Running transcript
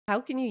How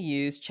can you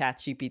use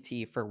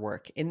ChatGPT for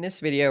work? In this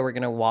video, we're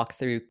going to walk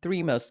through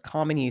 3 most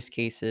common use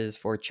cases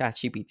for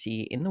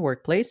ChatGPT in the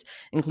workplace,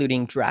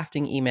 including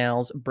drafting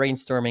emails,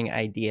 brainstorming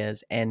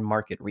ideas, and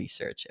market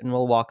research. And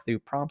we'll walk through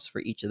prompts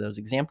for each of those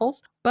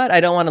examples. But I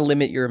don't want to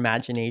limit your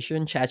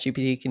imagination.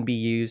 ChatGPT can be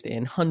used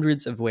in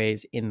hundreds of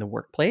ways in the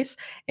workplace.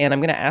 And I'm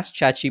going to ask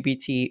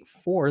ChatGPT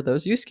for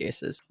those use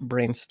cases.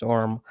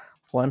 Brainstorm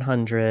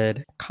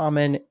 100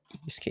 common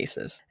use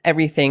cases.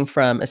 Everything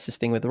from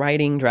assisting with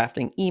writing,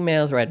 drafting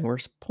emails, writing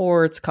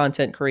reports,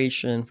 content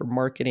creation for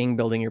marketing,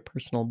 building your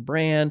personal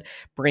brand,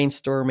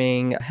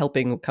 brainstorming,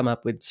 helping come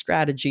up with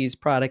strategies,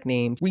 product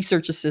names,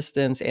 research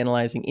assistance,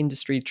 analyzing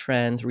industry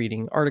trends,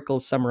 reading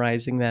articles,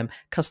 summarizing them,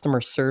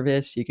 customer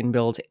service. You can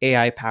build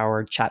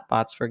AI-powered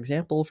chatbots, for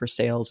example, for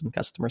sales and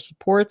customer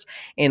support,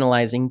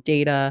 analyzing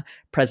data,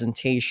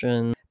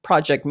 presentation,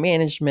 project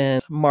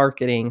management,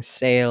 marketing,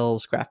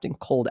 sales, crafting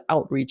cold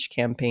outreach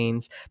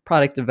campaigns,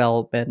 product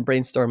development,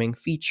 brainstorming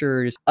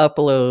features,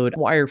 upload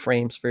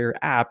wireframes for your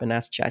app and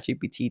ask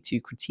ChatGPT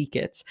to critique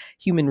it,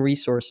 human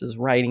resources,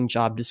 writing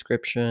job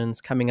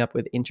descriptions, coming up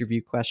with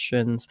interview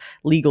questions,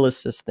 legal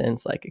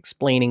assistance, like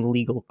explaining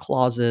legal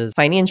clauses,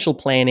 financial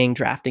planning,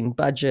 drafting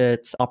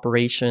budgets,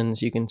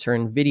 operations. You can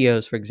turn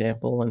videos, for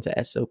example, into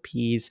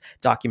SOPs,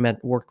 document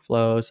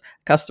workflows,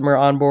 customer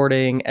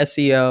onboarding,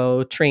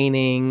 SEO,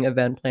 training,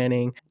 event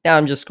planning. Now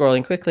I'm just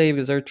scrolling quickly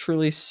because there are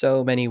truly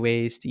so many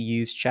ways to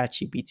use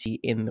ChatGPT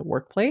in the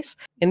workplace.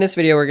 In this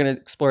video, we're going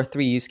to explore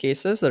 3 use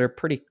cases that are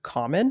pretty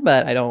common,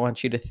 but I don't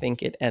want you to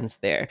think it ends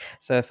there.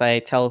 So if I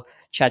tell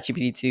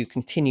ChatGPT to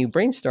continue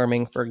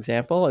brainstorming, for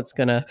example, it's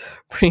going to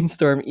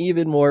brainstorm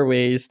even more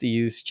ways to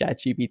use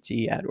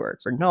ChatGPT at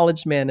work for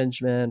knowledge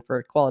management,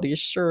 for quality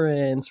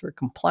assurance, for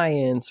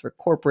compliance, for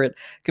corporate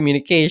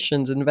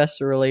communications,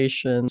 investor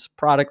relations,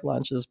 product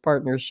launches,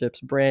 partnerships,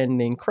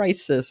 branding,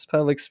 crisis,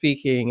 public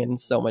speaking,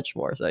 and so much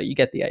more. So you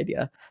get the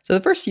idea. So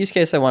the first use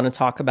case I want to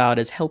talk about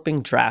is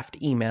helping draft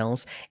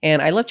emails.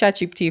 And I love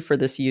ChatGPT for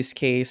this use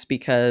case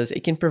because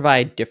it can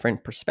provide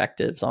different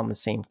perspectives on the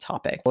same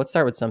topic. Let's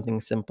start with something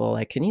simple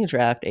like, can you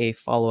draft a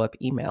follow-up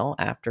email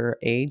after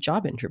a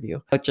job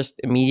interview? It just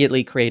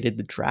immediately created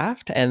the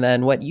draft. And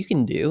then what you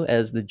can do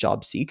as the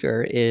job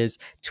seeker is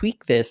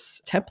tweak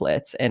this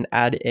template and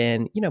add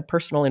in,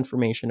 personal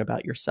information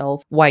about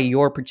yourself, why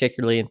you're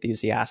particularly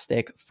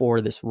enthusiastic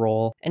for this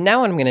role. And now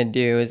what I'm going to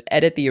do is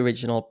edit the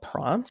original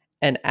prompt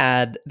and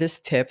add this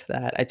tip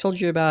that I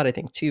told you about, I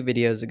think 2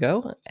 videos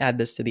ago. Add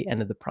this to the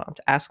end of the prompt.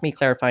 Ask me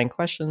clarifying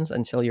questions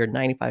until you're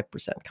 95%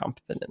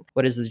 confident.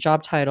 What is the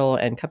job title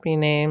and company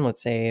name?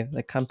 Let's say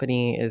the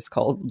company is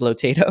called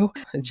Blotato.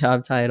 The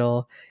job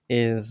title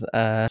is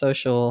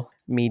social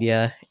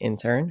media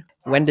intern.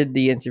 When did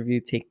the interview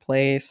take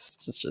place?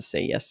 Just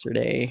say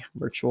yesterday,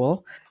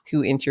 virtual.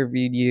 Who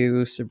interviewed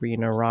you?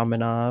 Sabrina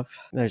Ramonov.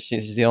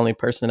 She's the only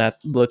person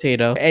at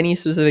Blotato. Any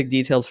specific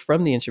details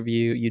from the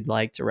interview you'd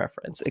like to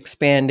reference.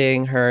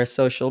 Expanding her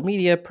social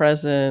media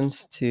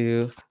presence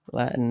to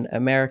Latin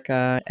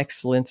America.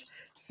 Excellent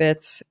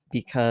fits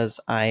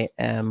because I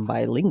am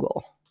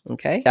bilingual.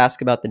 Okay.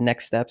 Ask about the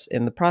next steps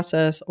in the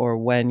process or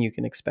when you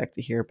can expect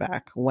to hear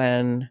back.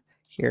 When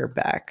hear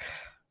back.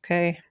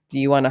 Okay. Do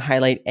you want to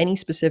highlight any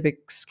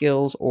specific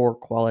skills or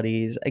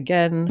qualities?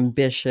 Again,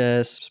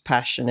 ambitious,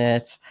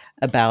 passionate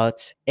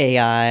about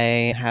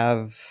AI,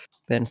 have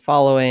been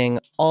following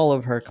all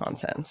of her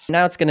content.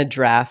 Now it's going to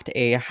draft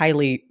a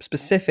highly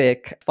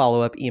specific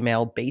follow-up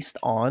email based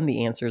on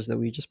the answers that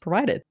we just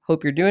provided.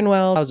 Hope you're doing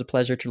well. It was a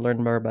pleasure to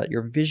learn more about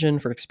your vision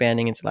for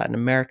expanding into Latin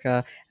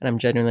America, and I'm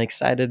genuinely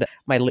excited.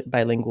 My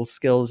bilingual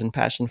skills and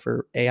passion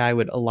for AI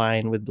would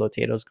align with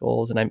Blotato's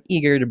goals, and I'm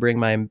eager to bring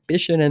my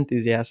ambition and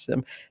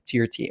enthusiasm to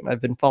your team.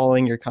 I've been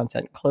following your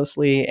content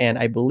closely, and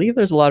I believe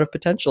there's a lot of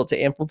potential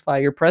to amplify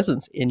your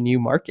presence in new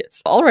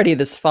markets. Already,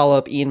 this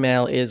follow-up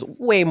email is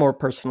way more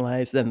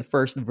personalized than the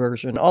first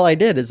version. All I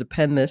did is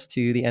append this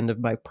to the end of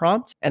my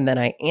prompt, and then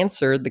I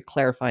answered the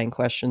clarifying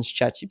questions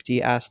ChatGPT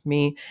asked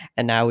me,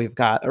 and now we've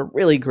got a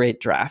really great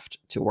draft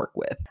to work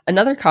with.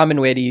 Another common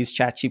way to use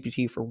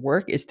ChatGPT for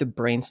work is to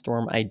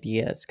brainstorm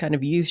ideas. Kind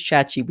of use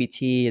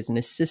ChatGPT as an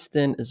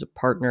assistant, as a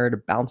partner to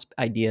bounce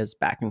ideas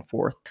back and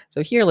forth.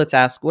 So here, let's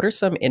ask, what are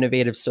some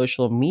innovative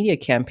social media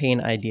campaign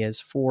ideas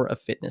for a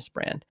fitness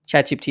brand?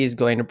 ChatGPT is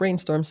going to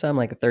brainstorm some,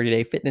 like a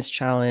 30-day fitness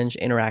challenge,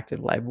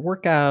 interactive live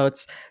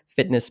workouts,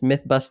 fitness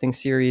myth-busting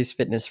series,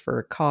 fitness for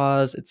a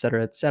cause,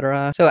 etc.,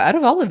 etc. So out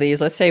of all of these,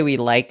 let's say we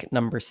like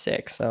number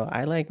 6. So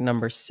I like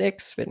number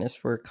 6, fitness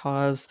for a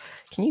cause.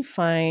 Can you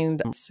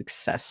find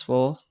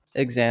successful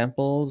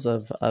examples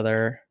of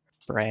other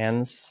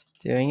brands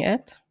doing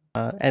it?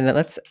 And then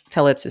let's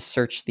tell it to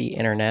search the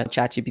internet.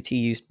 ChatGPT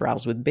used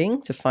Browse with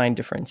Bing to find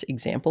different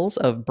examples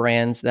of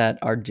brands that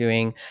are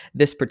doing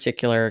this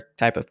particular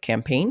type of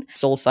campaign.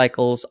 Soul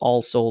Cycle's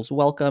All Souls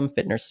Welcome,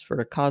 Fitness for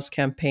a Cause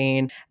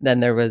campaign. Then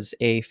there was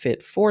a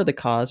Fit for the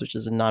Cause, which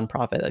is a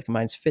nonprofit that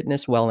combines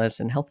fitness, wellness,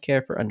 and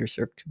healthcare for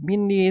underserved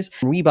communities.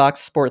 Reebok's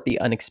Sport the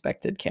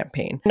Unexpected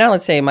campaign. Now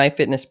let's say my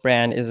fitness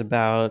brand is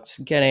about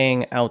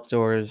getting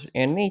outdoors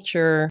in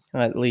nature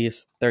at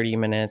least 30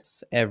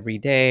 minutes every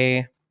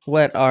day.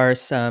 What are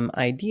some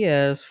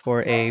ideas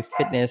for a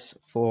fitness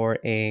for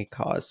a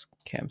cause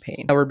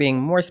campaign? Now we're being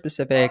more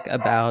specific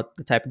about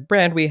the type of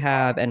brand we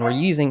have, and we're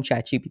using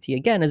ChatGPT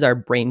again as our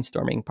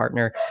brainstorming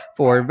partner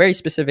for very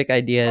specific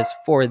ideas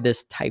for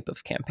this type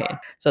of campaign.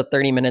 So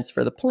 30 minutes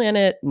for the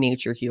planet,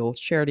 nature heals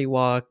charity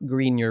walk,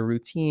 green your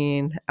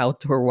routine,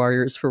 outdoor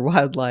warriors for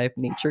wildlife,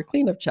 nature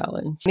cleanup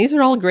challenge. These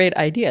are all great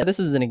ideas. This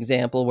is an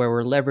example where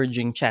we're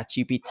leveraging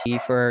ChatGPT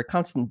for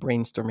constant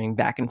brainstorming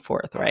back and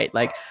forth, right?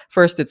 Like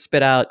first it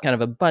spit out kind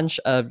of a bunch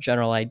of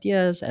general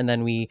ideas, and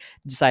then we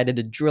decided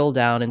to drill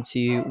down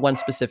into one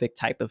specific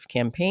type of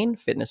campaign,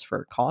 fitness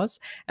for a cause.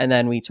 And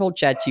then we told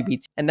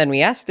ChatGPT, and then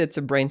we asked it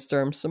to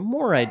brainstorm some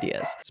more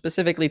ideas,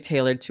 specifically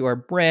tailored to our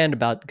brand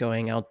about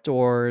going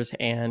outdoors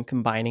and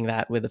combining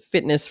that with a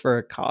fitness for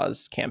a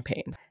cause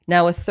campaign.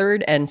 Now, a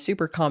third and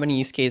super common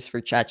use case for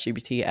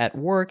ChatGPT at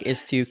work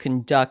is to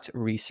conduct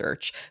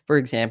research. For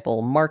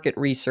example, market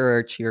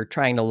research, you're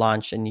trying to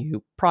launch a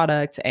new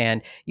product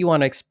and you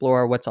want to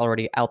explore what's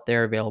already out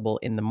there available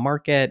in the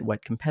market,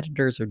 what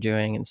competitors are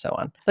doing, and so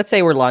on. Let's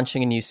say we're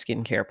launching a new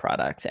skincare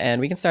product,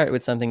 and we can start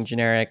with something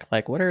generic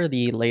like what are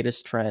the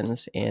latest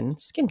trends in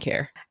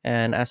skincare,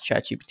 and ask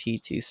ChatGPT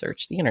to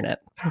search the internet.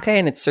 Okay,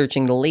 and it's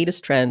searching the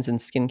latest trends in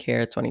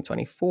skincare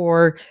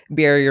 2024,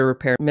 barrier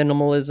repair,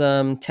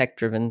 minimalism,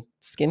 tech-driven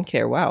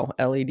skincare. Wow,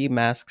 LED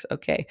masks.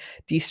 Okay,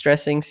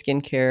 de-stressing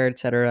skincare,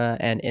 etc.,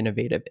 and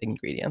innovative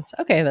ingredients.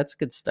 Okay, that's a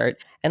good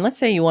start. And let's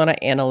say you want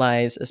to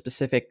analyze a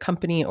specific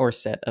company or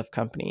set of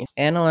companies.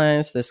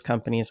 Analyze this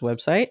company's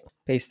website.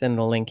 Paste in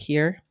the link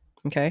here.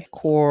 Okay,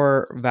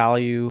 core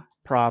value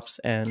props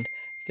and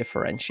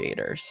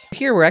differentiators.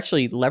 Here, we're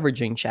actually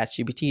leveraging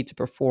ChatGPT to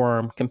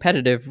perform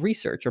competitive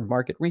research or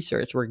market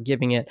research. We're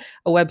giving it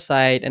a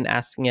website and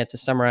asking it to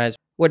summarize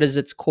what is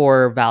its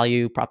core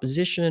value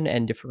proposition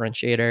and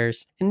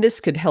differentiators. And this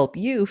could help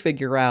you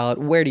figure out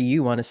where do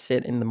you want to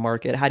sit in the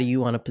market? How do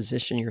you want to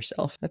position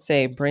yourself? Let's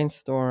say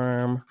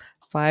brainstorm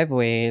 5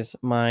 ways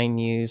my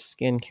new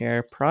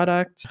skincare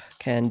product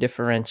can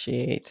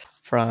differentiate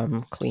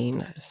from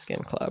Clean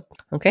Skin Club.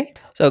 Okay,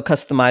 so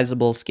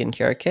customizable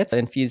skincare kits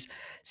infuse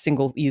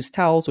single-use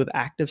towels with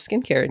active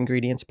skincare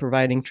ingredients,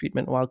 providing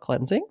treatment while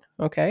cleansing.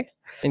 Okay,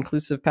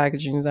 inclusive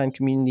packaging design,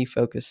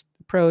 community-focused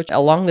approach.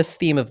 Along this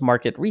theme of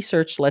market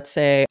research, let's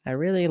say I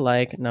really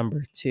like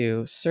number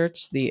 2,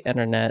 search the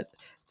internet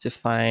to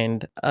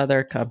find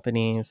other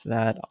companies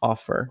that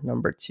offer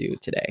number 2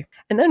 today.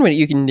 And then what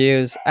you can do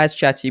is, as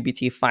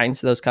ChatGPT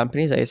finds those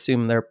companies, I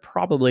assume there are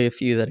probably a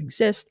few that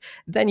exist,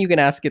 then you can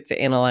ask it to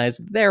analyze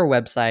their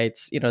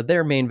websites,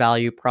 their main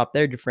value prop,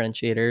 their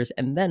differentiators,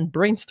 and then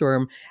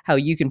brainstorm how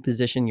you can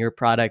position your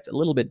product a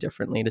little bit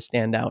differently to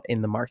stand out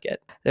in the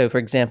market. So for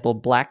example,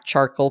 black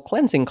charcoal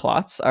cleansing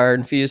cloths are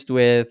infused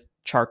with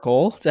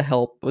charcoal to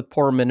help with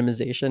pore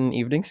minimization,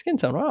 evening skin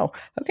tone. Wow.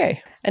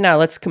 Okay. And now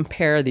let's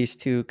compare these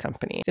two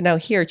companies. So now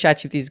here,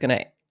 ChatGPT is going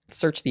to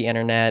search the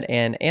internet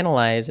and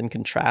analyze and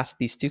contrast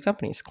these two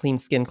companies, Clean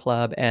Skin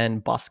Club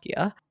and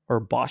Boscia. Or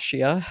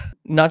Boscia.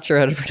 Not sure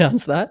how to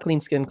pronounce that. Clean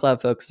Skin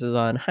Club focuses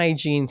on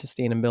hygiene,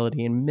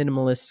 sustainability, and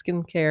minimalist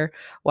skincare,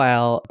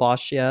 while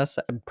Boscia,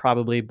 I'm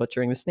probably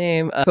butchering this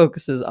name,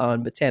 focuses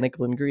on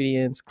botanical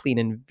ingredients, clean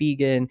and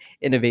vegan,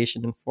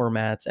 innovation in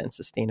formats, and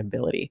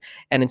sustainability.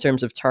 And in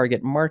terms of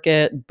target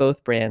market,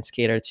 both brands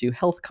cater to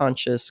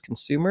health-conscious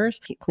consumers.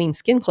 Clean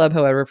Skin Club,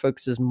 however,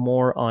 focuses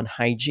more on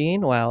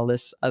hygiene, while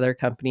this other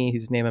company,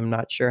 whose name I'm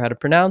not sure how to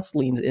pronounce,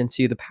 leans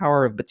into the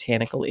power of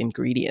botanical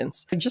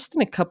ingredients. Just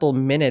in a couple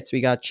minutes, we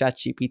got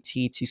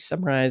ChatGPT to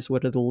summarize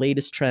what are the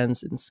latest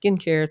trends in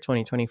skincare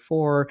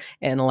 2024,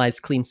 analyze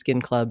Clean Skin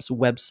Club's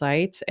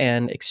website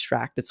and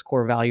extract its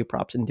core value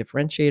props and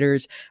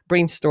differentiators,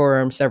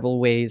 brainstorm several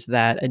ways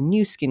that a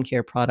new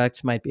skincare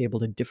product might be able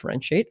to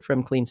differentiate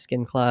from Clean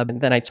Skin Club. And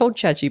then I told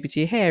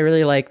ChatGPT, hey, I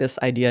really like this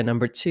idea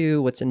number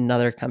 2. What's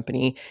another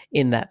company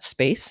in that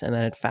space? And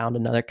then it found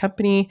another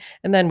company.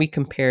 And then we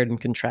compared and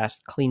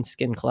contrasted Clean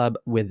Skin Club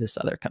with this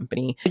other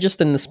company.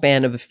 Just in the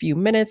span of a few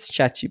minutes,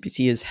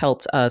 ChatGPT has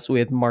helped us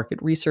with market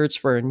research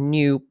for a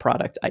new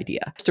product idea.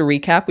 Just to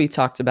recap, we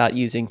talked about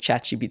using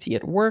ChatGPT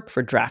at work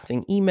for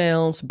drafting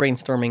emails,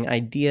 brainstorming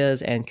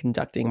ideas, and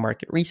conducting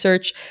market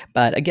research.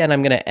 But again,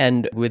 I'm going to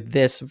end with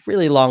this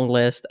really long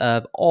list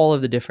of all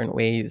of the different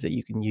ways that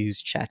you can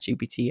use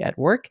ChatGPT at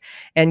work.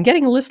 And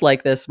getting a list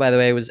like this, by the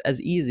way, was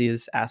as easy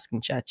as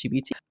asking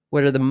ChatGPT,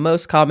 what are the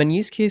most common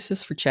use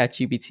cases for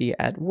ChatGPT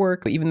at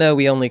work? Even though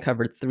we only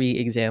covered 3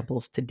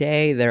 examples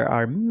today, there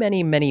are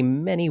many, many,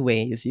 many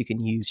ways you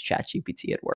can use ChatGPT at work.